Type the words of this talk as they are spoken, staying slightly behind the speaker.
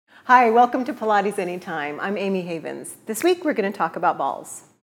Hi, welcome to Pilates Anytime. I'm Amy Havens. This week we're going to talk about balls.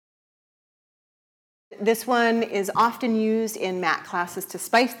 This one is often used in mat classes to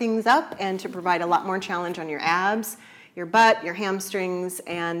spice things up and to provide a lot more challenge on your abs, your butt, your hamstrings,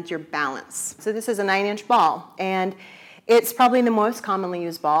 and your balance. So this is a 9-inch ball, and it's probably the most commonly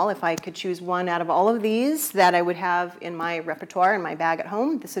used ball. If I could choose one out of all of these that I would have in my repertoire, in my bag at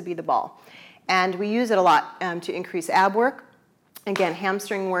home, this would be the ball. And we use it a lot to increase ab work. Again,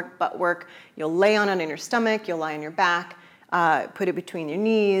 hamstring work, butt work. You'll lay on it on your stomach, you'll lie on your back, put it between your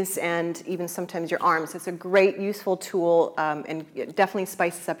knees, and even sometimes your arms. It's a great, useful tool, and it definitely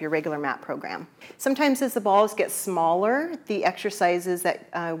spices up your regular mat program. Sometimes as the balls get smaller, the exercises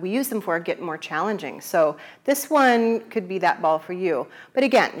that we use them for get more challenging. So this one could be that ball for you. But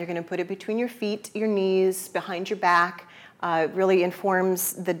again, you're going to put it between your feet, your knees, behind your back. It really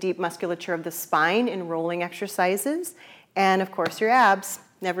informs the deep musculature of the spine in rolling exercises. And of course your abs,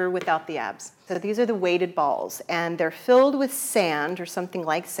 never without the abs. So these are the weighted balls, and they're filled with sand or something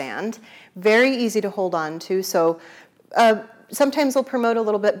like sand. Very easy to hold on to. So sometimes they'll promote a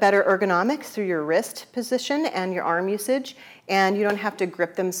little bit better ergonomics through your wrist position and your arm usage, and you don't have to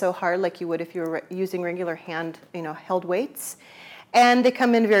grip them so hard like you would if you were using regular hand, held weights. And they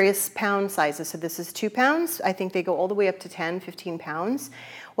come in various pound sizes. So this is 2 pounds. I think they go all the way up to 10, 15 pounds.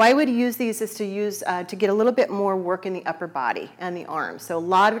 Why I would use these is to get a little bit more work in the upper body and the arms. So a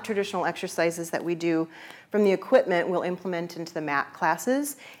lot of traditional exercises that we do from the equipment we'll implement into the mat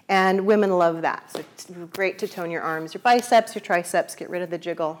classes, and women love that. So it's great to tone your arms, your biceps, your triceps, get rid of the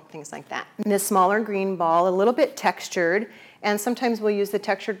jiggle, things like that. And this smaller green ball, a little bit textured, and sometimes we'll use the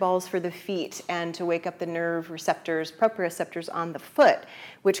textured balls for the feet and to wake up the nerve receptors, proprioceptors on the foot,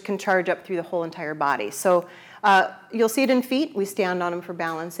 which can charge up through the whole entire body. So you'll see it in feet. We stand on them for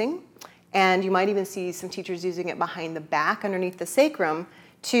balancing. And you might even see some teachers using it behind the back, underneath the sacrum,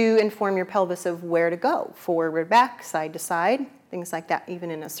 to inform your pelvis of where to go. Forward, back, side to side, things like that,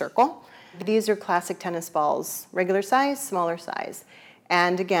 even in a circle. These are classic tennis balls, regular size, smaller size.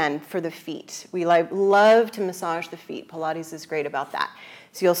 And again, for the feet. We love to massage the feet. Pilates is great about that.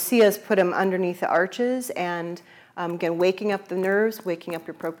 So you'll see us put them underneath the arches and again, waking up the nerves, waking up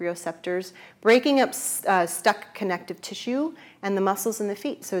your proprioceptors, breaking up stuck connective tissue and the muscles in the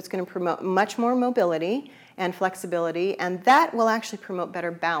feet. So it's going to promote much more mobility and flexibility, and that will actually promote better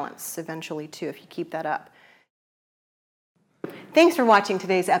balance eventually too if you keep that up. Thanks for watching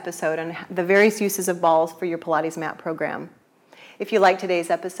today's episode on the various uses of balls for your Pilates mat program. If you liked today's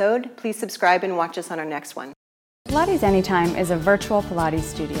episode, please subscribe and watch us on our next one. Pilates Anytime is a virtual Pilates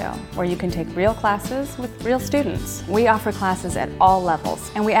studio where you can take real classes with real students. We offer classes at all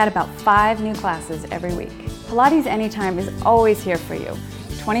levels, and we add about 5 new classes every week. Pilates Anytime is always here for you,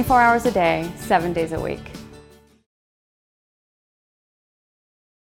 24 hours a day, 7 days a week.